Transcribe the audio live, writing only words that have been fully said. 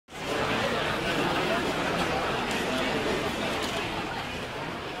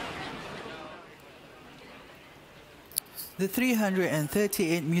The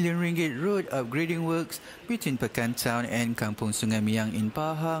 338 million ringgit road upgrading works between Pekan town and Kampung Sungai Miang in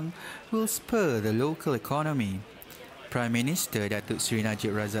Pahang will spur the local economy. Prime Minister Datuk Seri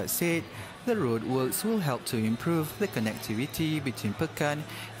Najib Razak said the road works will help to improve the connectivity between Pekan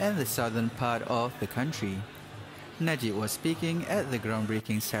and the southern part of the country. Najib was speaking at the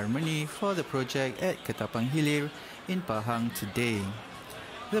groundbreaking ceremony for the project at Ketapang Hilir in Pahang today.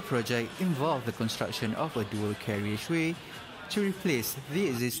 The project involved the construction of a dual carriageway to replace the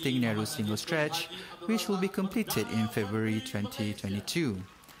existing narrow single stretch, which will be completed in February 2022.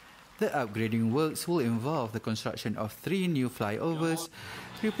 The upgrading works will involve the construction of 3 new flyovers,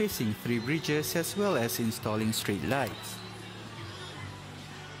 replacing 3 bridges as well as installing street lights.